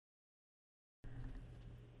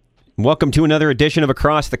Welcome to another edition of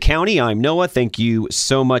Across the County. I'm Noah. Thank you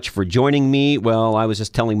so much for joining me. Well, I was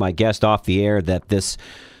just telling my guest off the air that this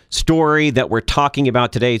story that we're talking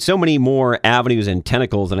about today, so many more avenues and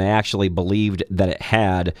tentacles than I actually believed that it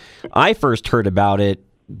had. I first heard about it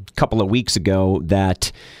a couple of weeks ago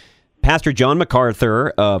that Pastor John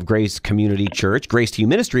MacArthur of Grace Community Church, Grace to You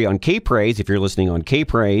Ministry on K-Praise, if you're listening on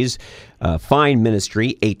K-Praise, fine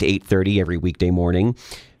ministry, 8 to 8:30 every weekday morning,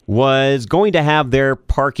 was going to have their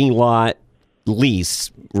parking lot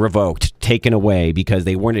lease revoked, taken away, because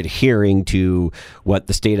they weren't adhering to what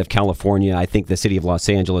the state of California, I think the city of Los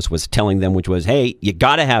Angeles, was telling them, which was, hey, you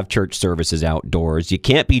got to have church services outdoors. You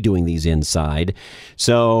can't be doing these inside.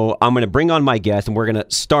 So I'm going to bring on my guest, and we're going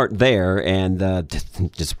to start there and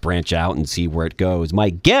just branch out and see where it goes. My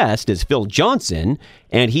guest is Phil Johnson,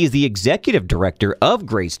 and he's the executive director of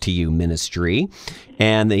Grace to You Ministry,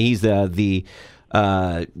 and he's the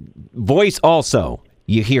voice also.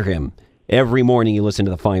 You hear him every morning. You listen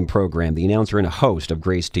to the fine program, the announcer and a host of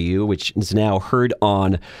Grace to You, which is now heard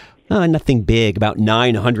on nothing big, about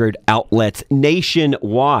 900 outlets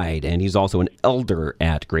nationwide. And he's also an elder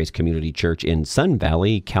at Grace Community Church in Sun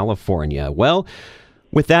Valley, California. Well,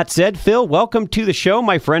 with that said, Phil, welcome to the show,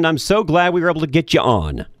 my friend. I'm so glad we were able to get you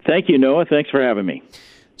on. Thank you, Noah. Thanks for having me.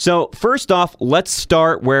 So first off, let's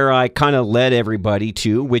start where I kind of led everybody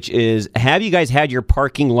to, which is, have you guys had your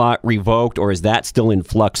parking lot revoked, or is that still in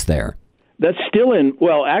flux there? That's still in,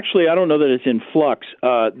 well, actually, I don't know that it's in flux.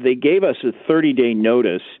 They gave us a 30-day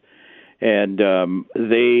notice, and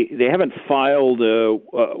they haven't filed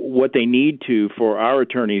what they need to for our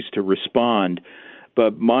attorneys to respond.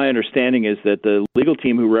 But my understanding is that the legal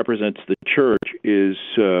team who represents the church is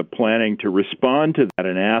planning to respond to that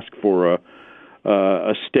and ask for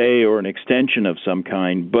a stay or an extension of some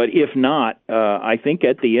kind. But if not, I think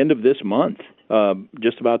at the end of this month,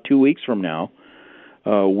 just about 2 weeks from now,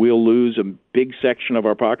 we'll lose a big section of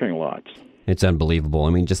our parking lots. It's unbelievable. I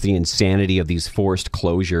mean, just the insanity of these forced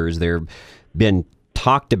closures. They've been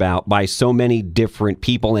talked about by so many different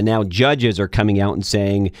people, and now judges are coming out and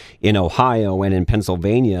saying in Ohio and in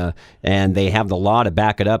Pennsylvania, and they have the law to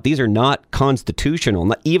back it up, these are not constitutional.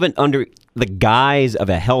 Not even under the guise of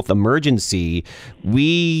a health emergency,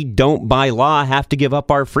 we don't by law have to give up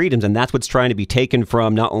our freedoms, and that's what's trying to be taken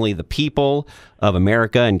from not only the people of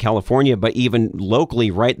America and California, but even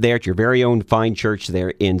locally right there at your very own fine church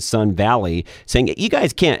there in Sun Valley, saying you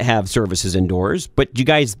guys can't have services indoors, but you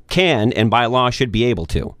guys can, and by law should be able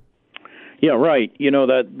to. Yeah, right. You know,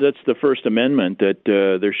 that's the First Amendment, that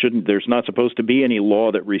there's not supposed to be any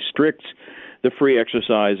law that restricts the free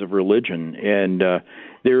exercise of religion. And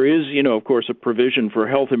there is, of course, a provision for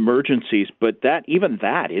health emergencies, but even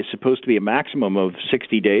that is supposed to be a maximum of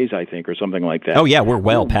 60 days, I think, or something like that. Oh, yeah, we're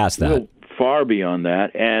well past that. We're far beyond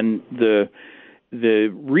that. And the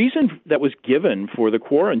reason that was given for the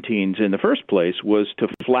quarantines in the first place was to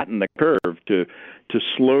flatten the curve, to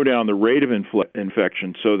slow down the rate of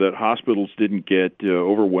infection so that hospitals didn't get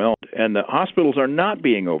overwhelmed. And the hospitals are not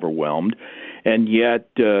being overwhelmed, and yet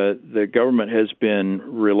the government has been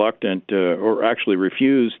reluctant or actually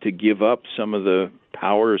refused to give up some of the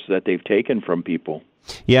powers that they've taken from people.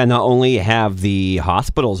 Yeah, not only have the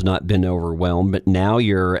hospitals not been overwhelmed, but now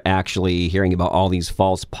you're actually hearing about all these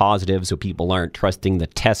false positives, so people aren't trusting the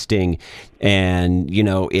testing. And,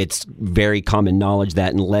 it's very common knowledge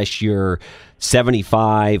that unless you're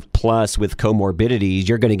 75 plus with comorbidities,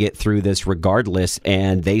 you're going to get through this regardless.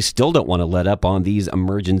 And they still don't want to let up on these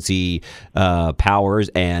emergency powers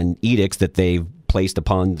and edicts that they've placed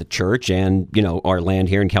upon the church and, our land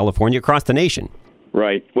here in California, across the nation.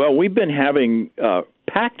 Right. Well, we've been having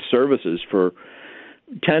packed services for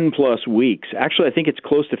 10-plus weeks. Actually, I think it's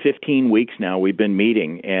close to 15 weeks now we've been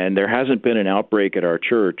meeting, and there hasn't been an outbreak at our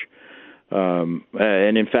church.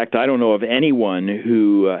 And in fact, I don't know of anyone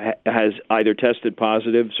who has either tested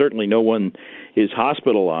positive. Certainly no one is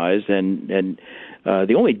hospitalized, and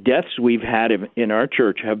the only deaths we've had in our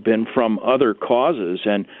church have been from other causes.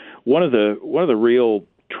 And one of the real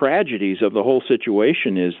tragedies of the whole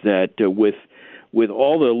situation is that with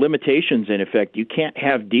all the limitations in effect, you can't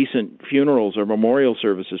have decent funerals or memorial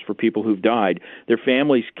services for people who've died. Their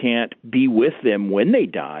families can't be with them when they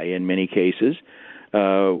die in many cases.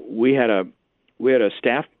 We had a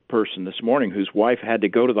staff person this morning whose wife had to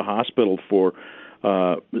go to the hospital for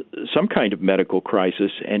some kind of medical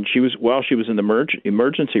crisis, and while she was in the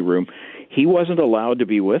emergency room, he wasn't allowed to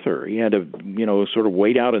be with her. He had to, sort of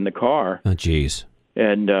wait out in the car. Oh, geez.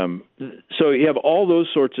 And so you have all those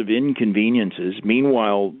sorts of inconveniences.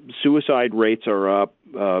 Meanwhile, suicide rates are up.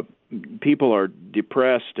 People are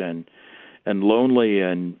depressed and lonely,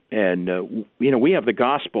 and we have the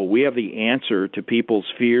gospel. We have the answer to people's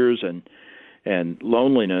fears and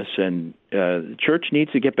loneliness, and the church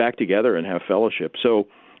needs to get back together and have fellowship. So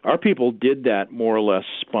our people did that more or less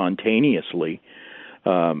spontaneously,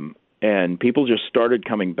 and people just started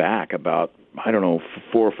coming back about, 4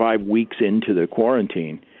 or 5 weeks into the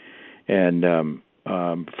quarantine, and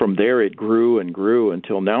from there it grew and grew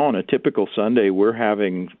until now. On a typical Sunday, we're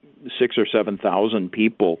having 6,000 or 7,000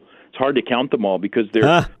 people. It's hard to count them all because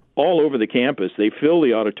they're all over the campus. They fill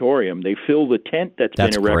the auditorium. They fill the tent that's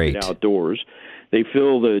been erected outdoors. They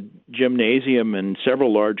fill the gymnasium and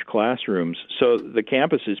several large classrooms. So the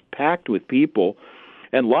campus is packed with people,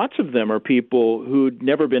 and lots of them are people who'd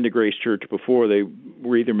never been to Grace Church before. They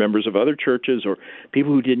were either members of other churches or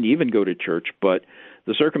people who didn't even go to church, but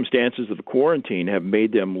the circumstances of the quarantine have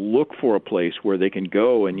made them look for a place where they can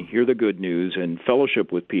go and hear the good news and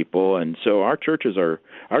fellowship with people. And so our church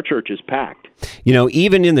is packed.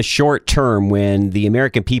 Even in the short term, when the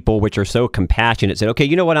American people, which are so compassionate, said, okay,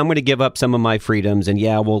 you know what, I'm going to give up some of my freedoms, and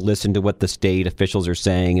we'll listen to what the state officials are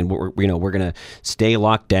saying, and we're going to stay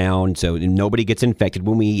locked down so nobody gets infected.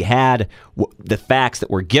 When we had the facts that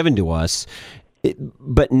were given to us,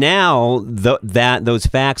 but now those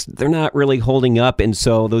facts, they're not really holding up, and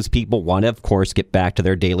so those people want to, of course, get back to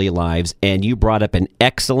their daily lives. And you brought up an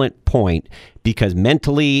excellent point, because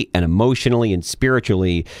mentally and emotionally and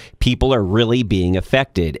spiritually, people are really being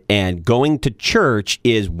affected. And going to church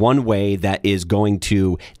is one way the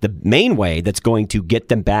main way that's going to get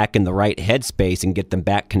them back in the right headspace and get them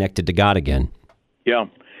back connected to God again. Yeah,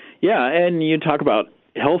 and you talk about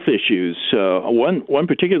health issues. One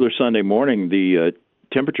particular Sunday morning, the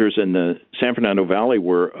temperatures in the San Fernando Valley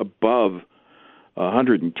were above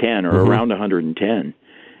 110 or around 110.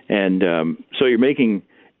 And so you're making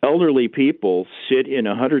elderly people sit in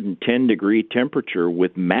 110-degree temperature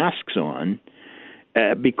with masks on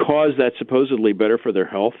because that's supposedly better for their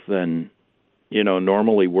health than,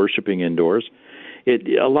 normally worshiping indoors.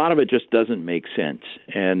 A lot of it just doesn't make sense.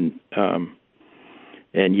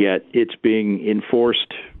 And yet it's being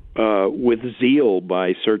enforced with zeal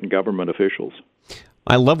by certain government officials.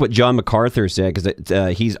 I love what John MacArthur said,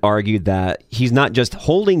 because he's argued that he's not just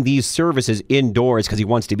holding these services indoors because he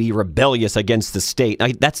wants to be rebellious against the state.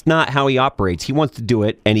 That's not how he operates. He wants to do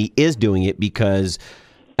it, and he is doing it because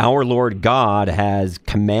our Lord God has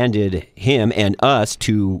commanded him and us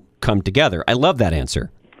to come together. I love that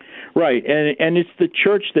answer. Right, and it's the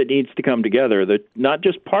church that needs to come together, not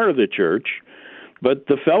just part of the church, but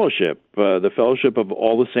the fellowship of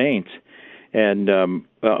all the saints. And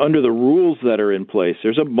under the rules that are in place,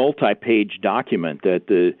 there's a multi-page document that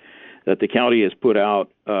the county has put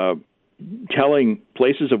out telling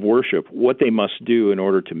places of worship what they must do in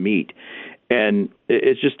order to meet. And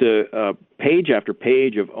it's just a page after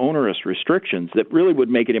page of onerous restrictions that really would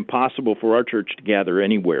make it impossible for our church to gather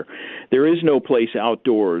anywhere. There is no place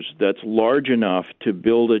outdoors that's large enough to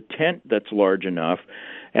build a tent that's large enough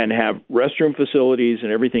and have restroom facilities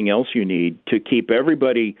and everything else you need to keep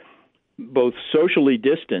everybody both socially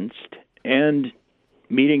distanced and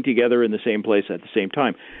meeting together in the same place at the same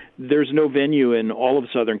time. There's no venue in all of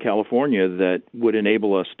Southern California that would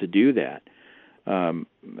enable us to do that.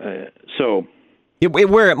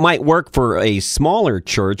 Where it might work for a smaller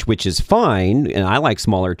church, which is fine, and I like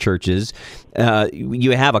smaller churches,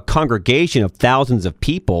 you have a congregation of thousands of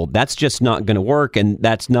people. That's just not going to work, and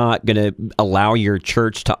that's not going to allow your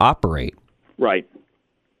church to operate. Right.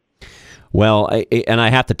 Well, I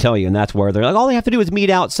have to tell you, and that's where they're like, all they have to do is meet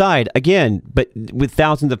outside. Again, but with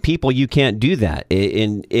thousands of people, you can't do that.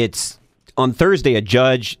 And it's on Thursday, a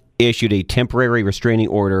judge issued a temporary restraining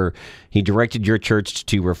order. He directed your church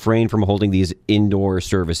to refrain from holding these indoor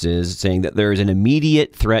services, saying that there is an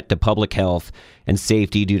immediate threat to public health and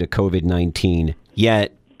safety due to COVID-19.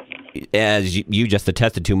 Yet, as you just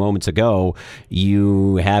attested to moments ago,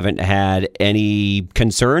 you haven't had any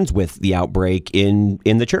concerns with the outbreak in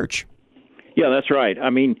the church. Yeah, that's right.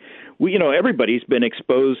 I mean, everybody's been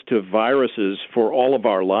exposed to viruses for all of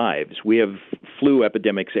our lives. We have flu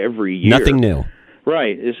epidemics every year. Nothing new.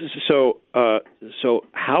 Right. So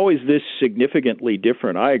how is this significantly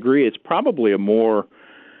different? I agree. It's probably a more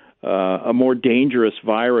dangerous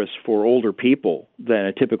virus for older people than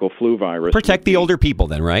a typical flu virus. Protect the older people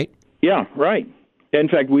then, right? Yeah, right. In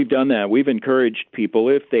fact, we've done that. We've encouraged people,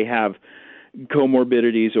 if they have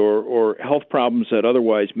comorbidities or health problems that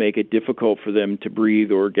otherwise make it difficult for them to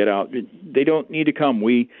breathe or get out, they don't need to come.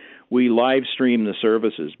 We live stream the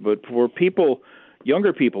services. But for people,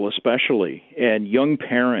 younger people especially, and young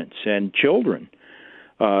parents and children,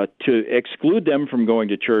 to exclude them from going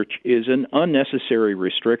to church is an unnecessary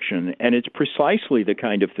restriction, and it's precisely the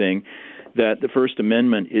kind of thing that the First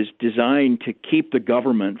Amendment is designed to keep the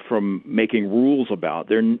government from making rules about.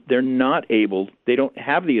 They're not able, they don't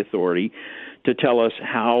have the authority to tell us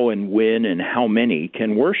how and when and how many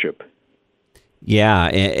can worship. Yeah,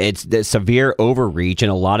 it's the severe overreach, and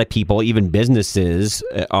a lot of people, even businesses,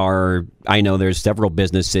 I know there's several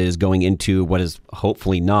businesses going into what is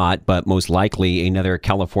hopefully not, but most likely another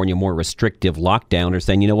California more restrictive lockdown, are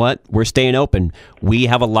saying, you know what, we're staying open. We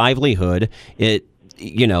have a livelihood.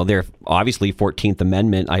 They're obviously 14th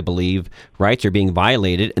Amendment, I believe, rights are being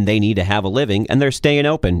violated, and they need to have a living, and they're staying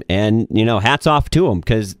open. And, hats off to them,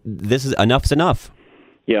 because this is enough's enough.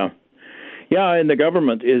 Yeah. Yeah, and the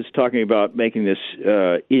government is talking about making this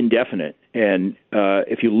indefinite. And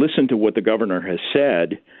if you listen to what the governor has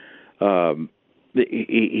said,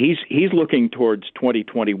 he's looking towards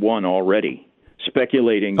 2021 already,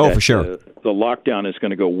 speculating that for sure. The lockdown is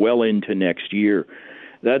going to go well into next year.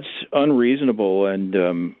 That's unreasonable,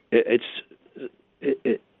 and it's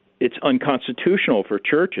unconstitutional for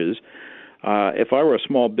churches. If I were a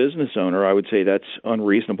small business owner, I would say that's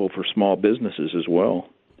unreasonable for small businesses as well.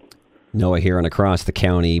 Noah here and across the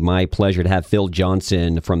county. My pleasure to have Phil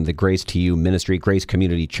Johnson from the Grace to You Ministry, Grace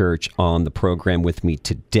Community Church, on the program with me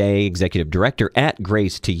today, Executive Director at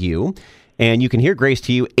Grace to You. And you can hear Grace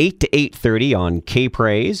to You 8 to 8:30 on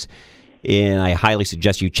K-Praise. And I highly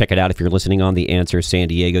suggest you check it out if you're listening on The Answer San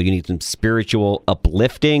Diego. You need some spiritual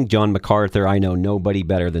uplifting. John MacArthur, I know nobody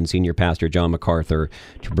better than Senior Pastor John MacArthur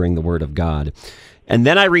to bring the Word of God. And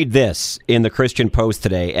then I read this in the Christian Post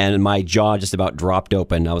today, and my jaw just about dropped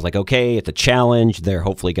open. I was like, okay, it's a challenge. They're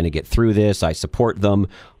hopefully going to get through this. I support them.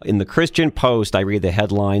 In the Christian Post, I read the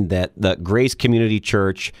headline that the Grace Community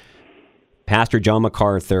Church, Pastor John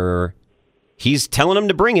MacArthur, he's telling them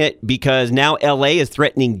to bring it because now L.A. is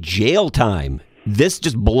threatening jail time. This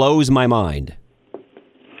just blows my mind.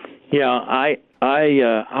 Yeah,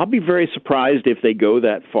 I'll be very surprised if they go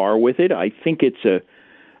that far with it. I think it's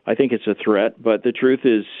a threat, but the truth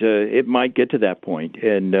is it might get to that point.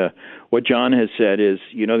 And what John has said is,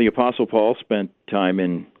 the Apostle Paul spent time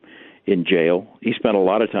in jail. He spent a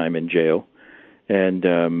lot of time in jail. And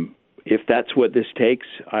if that's what this takes,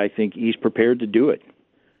 I think he's prepared to do it.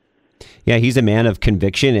 Yeah, he's a man of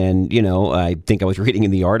conviction, and, I think I was reading in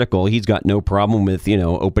the article, he's got no problem with,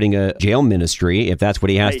 opening a jail ministry if that's what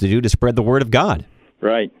he has to do to spread the word of God.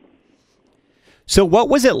 Right. So what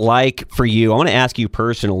was it like for you? I want to ask you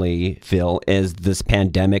personally, Phil, as this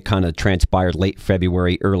pandemic kind of transpired late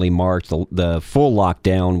February, early March, the full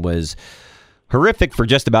lockdown was horrific for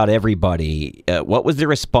just about everybody. What was the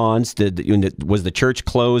response? Was the church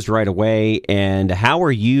closed right away? And how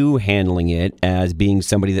are you handling it as being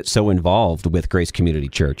somebody that's so involved with Grace Community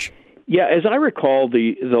Church? Yeah, as I recall,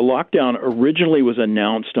 the lockdown originally was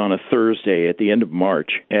announced on a Thursday at the end of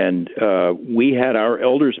March, and we had our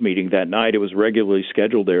elders meeting that night. It was regularly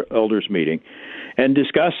scheduled elders meeting, and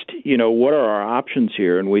discussed, what are our options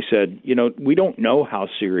here? And we said, we don't know how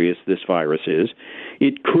serious this virus is.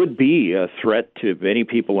 It could be a threat to many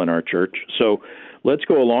people in our church, so let's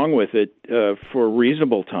go along with it for a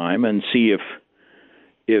reasonable time and see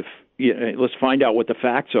if let's find out what the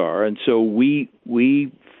facts are. And so we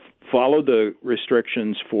followed the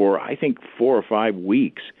restrictions for, I think, 4 or 5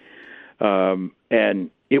 weeks. And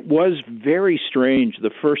it was very strange.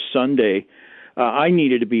 The first Sunday, I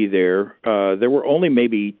needed to be there. There were only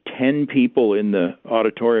maybe 10 people in the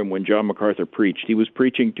auditorium when John MacArthur preached. He was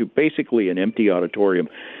preaching to basically an empty auditorium.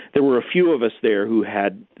 There were a few of us there who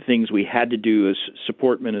had things we had to do as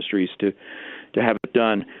support ministries to have it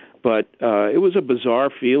done. But it was a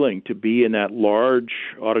bizarre feeling to be in that large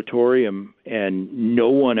auditorium and no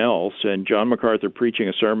one else, and John MacArthur preaching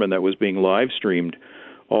a sermon that was being live streamed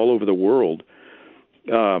all over the world.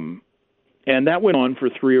 And that went on for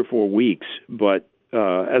 3 or 4 weeks. But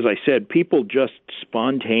as I said, people just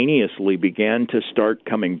spontaneously began to start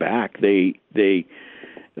coming back. You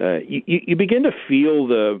begin to feel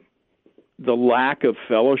the lack of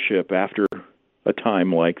fellowship after a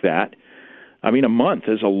time like that. I mean, a month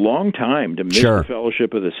is a long time to miss the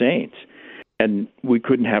fellowship of the saints. And we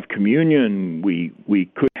couldn't have communion. We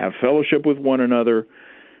couldn't have fellowship with one another.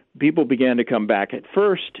 People began to come back. At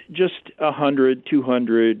first, just 100,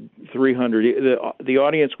 200, 300. The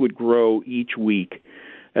audience would grow each week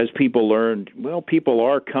as people learned, well, people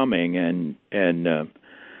are coming. And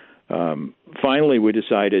finally we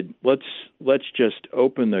decided, let's just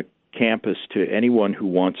open the campus to anyone who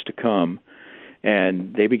wants to come.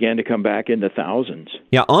 and they began to come back in the thousands.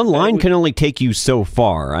 Yeah, online can only take you so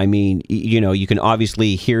far. I mean, you can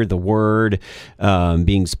obviously hear the word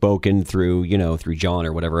being spoken through John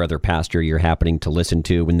or whatever other pastor you're happening to listen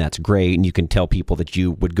to, and that's great. And you can tell people that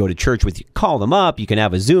you would go to church with, call them up, you can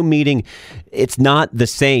have a Zoom meeting. It's not the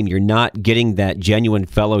same. You're not getting that genuine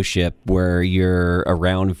fellowship where you're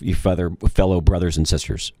around your fellow brothers and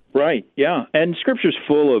sisters. Right, yeah. And Scripture's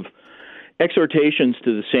full of exhortations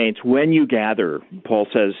to the saints when you gather. Paul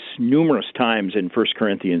says numerous times in 1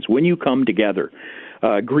 Corinthians, when you come together,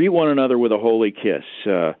 greet one another with a holy kiss,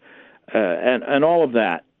 and all of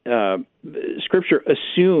that. Scripture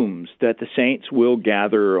assumes that the saints will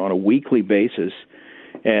gather on a weekly basis,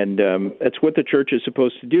 and that's what the church is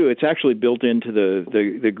supposed to do. It's actually built into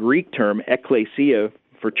the Greek term ekklesia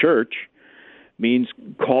for church, means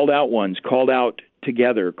called out ones, called out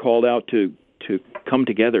together, called out to come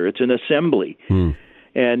together. It's an assembly. And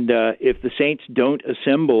if the saints don't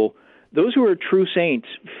assemble, those who are true saints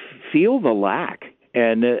feel the lack.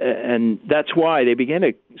 And that's why they began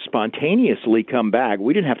to spontaneously come back.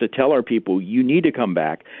 We didn't have to tell our people, you need to come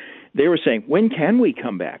back. They were saying, when can we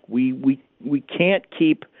come back? We can't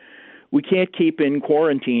keep in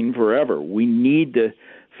quarantine forever. We need the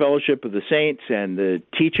fellowship of the saints, and the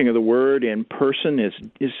teaching of the word in person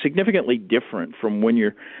is significantly different from when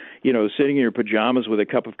you're sitting in your pajamas with a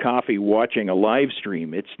cup of coffee watching a live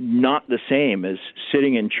stream. It's not the same as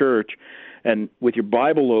sitting in church and with your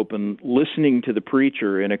Bible open, listening to the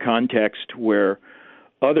preacher in a context where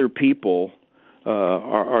other people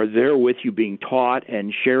are there with you being taught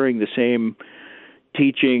and sharing the same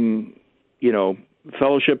teaching,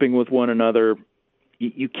 fellowshipping with one another.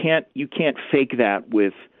 You can't fake that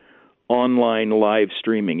with online live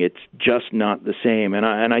streaming. It's just not the same. And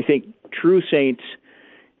I think true saints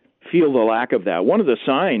feel the lack of that. One of the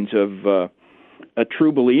signs of a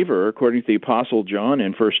true believer, according to the Apostle John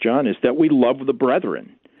in 1 John, is that we love the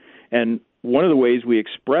brethren. And one of the ways we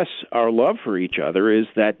express our love for each other is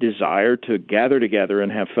that desire to gather together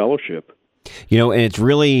and have fellowship. And it's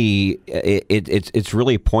really it's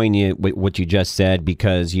really poignant what you just said,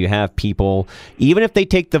 because you have people, even if they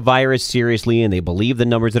take the virus seriously and they believe the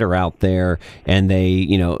numbers that are out there, and they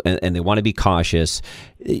and they want to be cautious,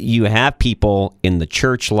 you have people in the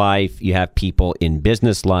church life, you have people in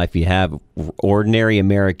business life, you have ordinary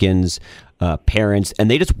Americans, parents, and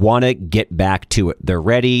they just want to get back to it. They're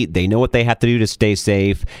ready. They know what they have to do to stay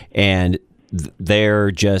safe, and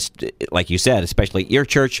they're just, like you said, especially your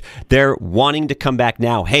church, they're wanting to come back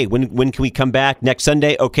now. Hey, when can we come back? Next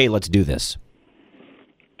Sunday? Okay, let's do this.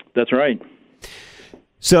 That's right.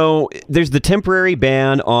 So there's the temporary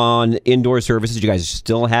ban on indoor services. You guys are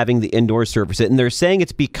still having the indoor services, and they're saying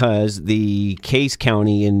it's because the Case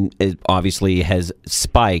County obviously has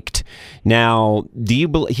spiked. Now,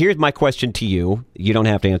 here's my question to you. You don't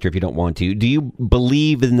have to answer if you don't want to. Do you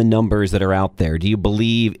believe in the numbers that are out there? Do you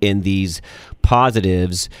believe in these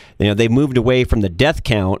positives? They've moved away from the death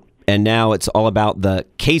count, and now it's all about the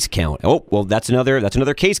case count. Oh, well, that's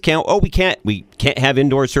another case count. Oh, we can't have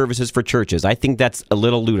indoor services for churches. I think that's a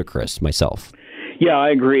little ludicrous myself. Yeah,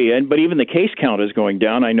 I agree. But even the case count is going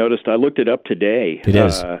down. I noticed. I looked it up today. It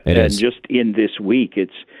is. And just in this week,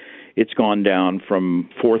 it's gone down from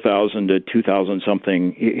 4,000 to 2,000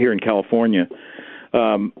 something here in California.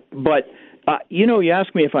 But you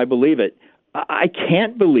ask me if I believe it. I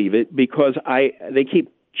can't believe it because they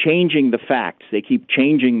keep changing the facts. They keep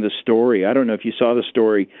changing the story. I don't know if you saw the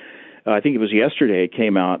story. I think it was yesterday. It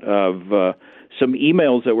came out of some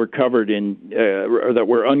emails that were that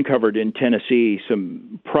were uncovered in Tennessee.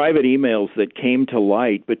 Some private emails that came to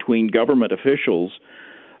light between government officials,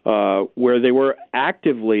 where they were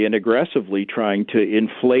actively and aggressively trying to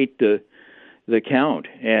inflate the count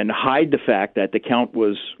and hide the fact that the count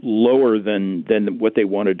was lower than what they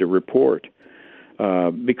wanted to report.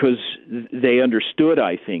 Because they understood,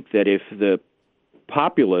 I think, that if the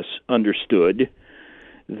populace understood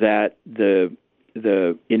that the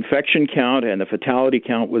infection count and the fatality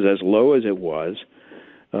count was as low as it was,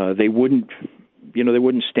 they wouldn't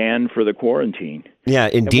stand for the quarantine. Yeah,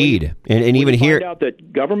 indeed. And even here, find out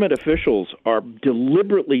that government officials are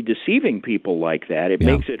deliberately deceiving people like that, it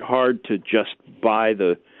makes it hard to just buy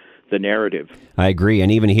the narrative. I agree. And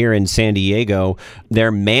even here in San Diego, they're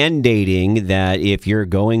mandating that if you're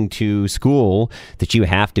going to school, that you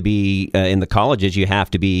have to be, in the colleges, you have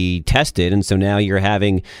to be tested. And so now you're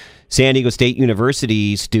having San Diego State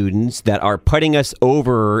University students that are putting us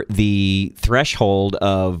over the threshold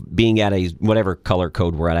of being at a whatever color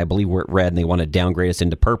code we're at. I believe we're at red, and they want to downgrade us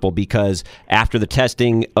into purple because after the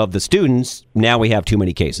testing of the students, now we have too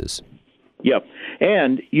many cases. Yep.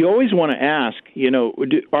 And you always want to ask,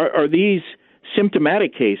 are these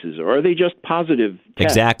symptomatic cases, or are they just positive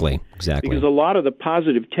tests? Exactly. Because a lot of the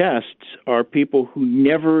positive tests are people who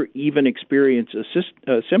never even experience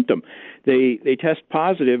a symptom. They test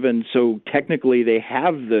positive, and so technically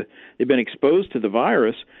they've been exposed to the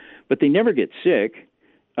virus, but they never get sick.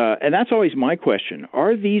 And that's always my question.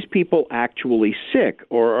 Are these people actually sick,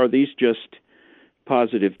 or are these just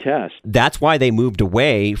positive tests? That's why they moved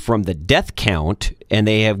away from the death count, and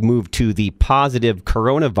they have moved to the positive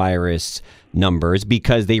coronavirus numbers,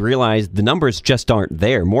 because they realized the numbers just aren't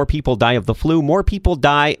there. More people die of the flu, more people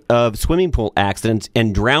die of swimming pool accidents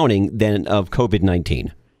and drowning than of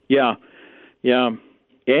COVID-19. Yeah.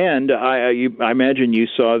 And I imagine you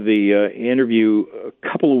saw the interview a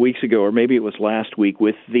couple of weeks ago, or maybe it was last week,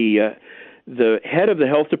 with the head of the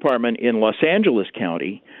health department in Los Angeles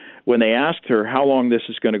County. When they asked her how long this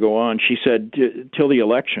is going to go on, she said, till the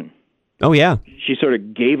election. Oh, yeah. She sort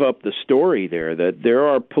of gave up the story there, that there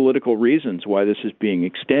are political reasons why this is being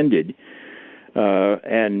extended.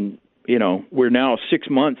 And, we're now 6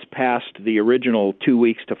 months past the original 2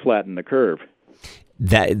 weeks to flatten the curve.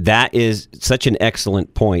 That is such an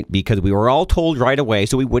excellent point, because we were all told right away,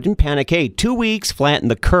 so we wouldn't panic. Hey, 2 weeks, flatten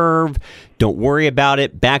the curve. Don't worry about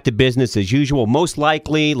it. Back to business as usual. Most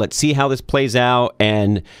likely, let's see how this plays out.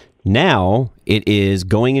 And now it is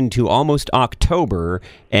going into almost October,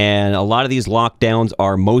 and a lot of these lockdowns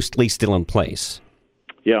are mostly still in place.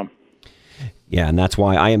 Yeah. Yeah, and that's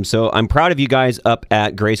why I'm proud of you guys up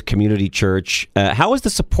at Grace Community Church. How has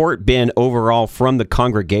the support been overall from the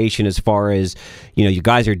congregation, as far as, you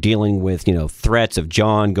guys are dealing with, threats of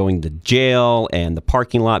John going to jail and the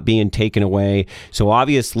parking lot being taken away. So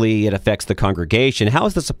obviously it affects the congregation. How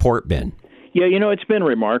has the support been? Yeah, it's been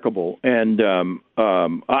remarkable. And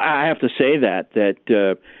I have to say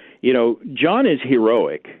that John is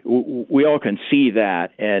heroic. We all can see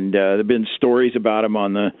that. And there have been stories about him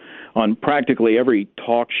on practically every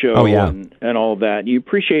talk show and all of that. You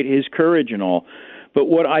appreciate his courage and all. But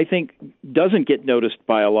what I think doesn't get noticed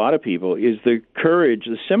by a lot of people is the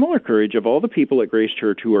similar courage of all the people at Grace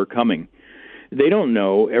Church who are coming. They don't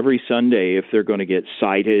know every Sunday if they're going to get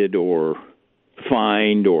cited or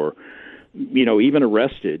fined or, even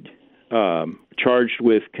arrested, charged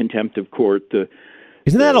with contempt of court.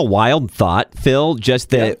 Isn't that a wild thought, Phil?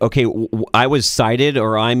 Just that, okay, I was cited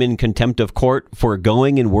or I'm in contempt of court for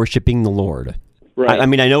going and worshiping the Lord. Right. I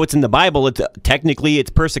mean, I know it's in the Bible. It's technically it's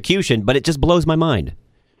persecution, but it just blows my mind.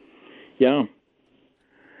 Yeah.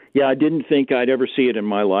 Yeah, I didn't think I'd ever see it in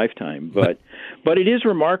my lifetime, but it is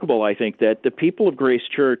remarkable, I think, that the people of Grace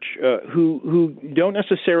Church who don't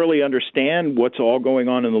necessarily understand what's all going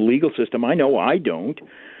on in the legal system, I know I don't.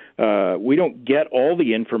 We don't get all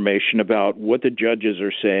the information about what the judges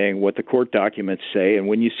are saying, what the court documents say, and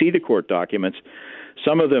when you see the court documents,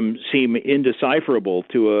 some of them seem indecipherable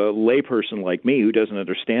to a layperson like me who doesn't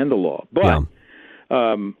understand the law. But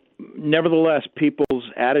nevertheless, people's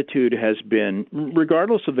attitude has been,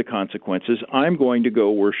 regardless of the consequences, I'm going to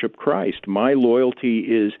go worship Christ. My loyalty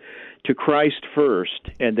is to Christ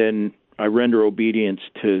first, and then I render obedience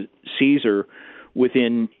to Caesar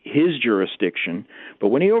within his jurisdiction. But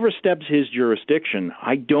when he oversteps his jurisdiction,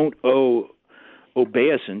 I don't owe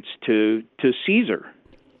obeisance to Caesar.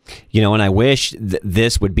 And I wish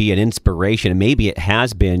this would be an inspiration, and maybe it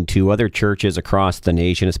has been, to other churches across the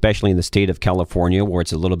nation, especially in the state of California, where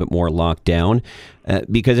it's a little bit more locked down.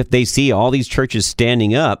 Because if they see all these churches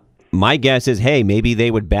standing up, my guess is, hey, maybe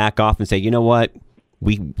they would back off and say, you know what?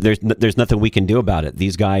 There's nothing we can do about it.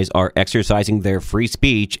 These guys are exercising their free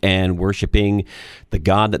speech and worshiping the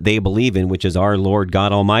God that they believe in, which is our Lord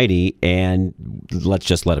God Almighty, and let's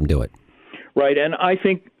just let them do it. Right, and I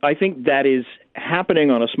think that is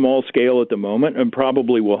happening on a small scale at the moment, and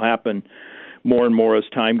probably will happen more and more as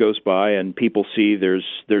time goes by and people see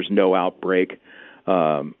there's no outbreak.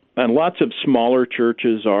 And lots of smaller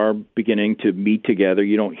churches are beginning to meet together.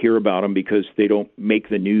 You don't hear about them because they don't make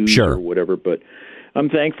the news or whatever, but I'm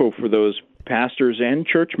thankful for those pastors and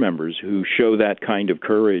church members who show that kind of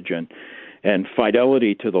courage and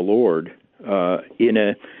fidelity to the Lord in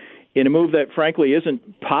a move that, frankly,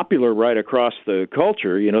 isn't popular right across the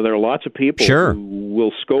culture. There are lots of people who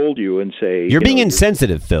will scold you and say... You're being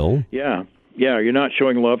insensitive, Phil. Yeah, you're not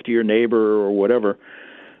showing love to your neighbor or whatever.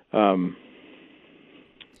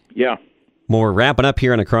 Yeah. Well, we're wrapping up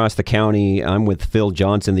here and across the county. I'm with Phil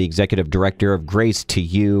Johnson, the Executive Director of Grace to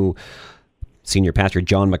You. Senior Pastor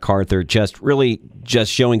John MacArthur just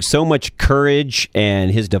showing so much courage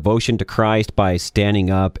and his devotion to Christ by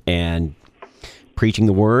standing up and preaching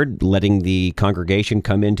the word, letting the congregation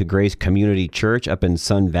come into Grace Community Church up in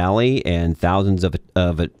Sun Valley, and thousands of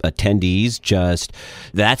attendees. Just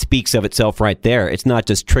that speaks of itself right there. It's not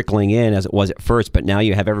just trickling in as it was at first, but now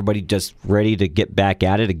you have everybody just ready to get back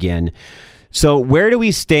at it again. So where do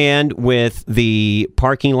we stand with the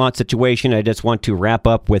parking lot situation? I just want to wrap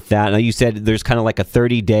up with that. Now, you said there's kind of like a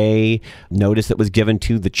 30-day notice that was given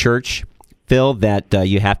to the church, Phil, that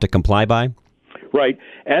you have to comply by? Right.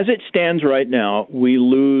 As it stands right now, we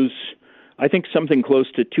lose, I think, something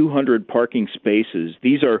close to 200 parking spaces.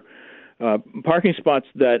 These are parking spots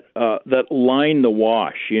that line the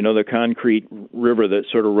wash, the concrete river that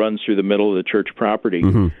sort of runs through the middle of the church property.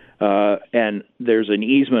 Mm-hmm. And there's an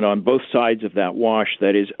easement on both sides of that wash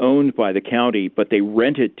that is owned by the county, but they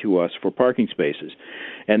rent it to us for parking spaces.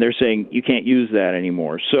 And they're saying you can't use that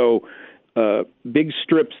anymore. So big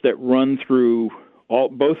strips that run through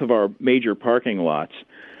both of our major parking lots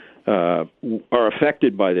are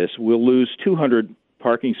affected by this. We'll lose 200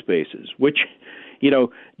 parking spaces, which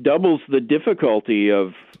doubles the difficulty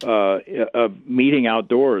of meeting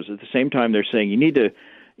outdoors. At the same time, they're saying you need to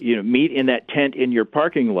meet in that tent in your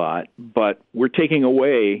parking lot, but we're taking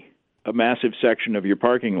away a massive section of your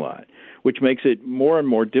parking lot, which makes it more and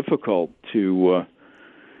more difficult to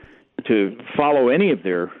follow any of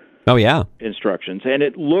their instructions. And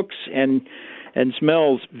it looks and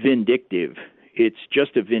smells vindictive. It's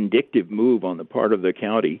just a vindictive move on the part of the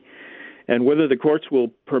county. And whether the courts will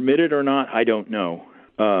permit it or not, I don't know.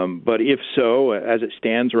 But if so, as it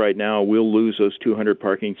stands right now, we'll lose those 200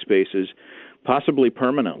 parking spaces, possibly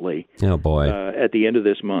permanently. Oh, boy. At the end of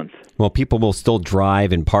this month. Well, people will still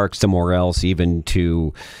drive and park somewhere else, even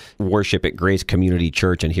to worship at Grace Community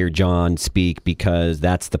Church and hear John speak, because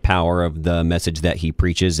that's the power of the message that he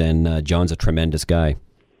preaches, and John's a tremendous guy.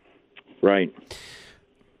 Right.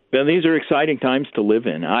 And these are exciting times to live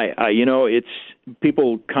in. It's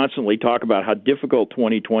people constantly talk about how difficult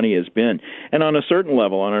 2020 has been, and on a certain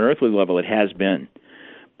level, on an earthly level, it has been.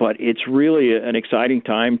 But it's really an exciting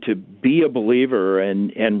time to be a believer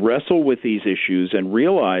and wrestle with these issues and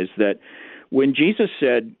realize that when Jesus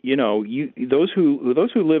said, those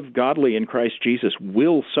who live godly in Christ Jesus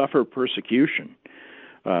will suffer persecution.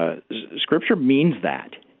 Scripture means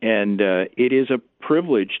that, and it is a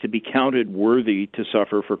privilege to be counted worthy to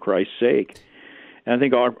suffer for Christ's sake. And I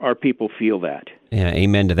think our people feel that. Yeah,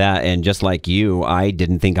 amen to that. And just like you, I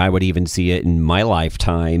didn't think I would even see it in my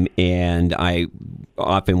lifetime. And I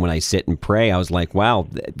often, when I sit and pray, I was like, wow,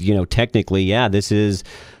 technically, this is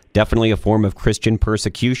definitely a form of Christian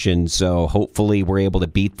persecution. So hopefully we're able to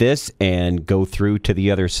beat this and go through to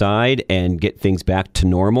the other side and get things back to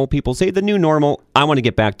normal. People say the new normal. I want to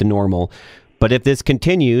get back to normal. But if this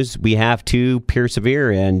continues, we have to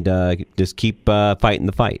persevere and just keep fighting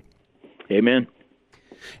the fight. Amen.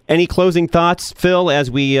 Any closing thoughts, Phil,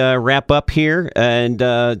 as we wrap up here, and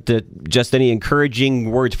just any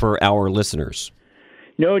encouraging words for our listeners?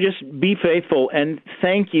 No, just be faithful, and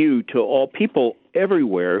thank you to all people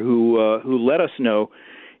everywhere who let us know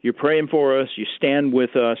you're praying for us, you stand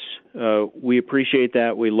with us. We appreciate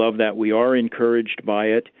that. We love that. We are encouraged by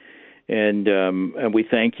it, and we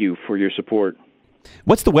thank you for your support.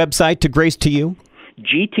 What's the website to Grace to You?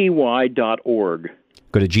 gty.org.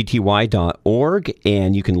 Go to gty.org,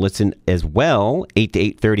 and you can listen as well, 8 to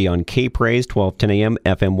 8:30 on K-Praise, 12:10 a.m.,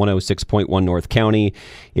 FM 106.1 North County.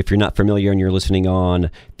 If you're not familiar and you're listening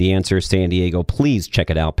on The Answer San Diego, please check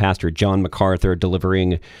it out. Pastor John MacArthur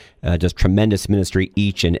delivering just tremendous ministry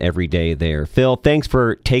each and every day there. Phil, thanks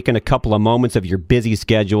for taking a couple of moments of your busy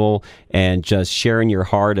schedule and just sharing your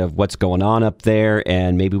heart of what's going on up there,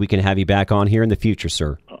 and maybe we can have you back on here in the future,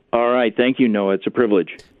 sir. All right. Thank you, Noah. It's a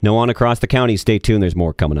privilege. No, on across the county. Stay tuned. There's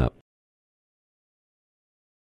more coming up.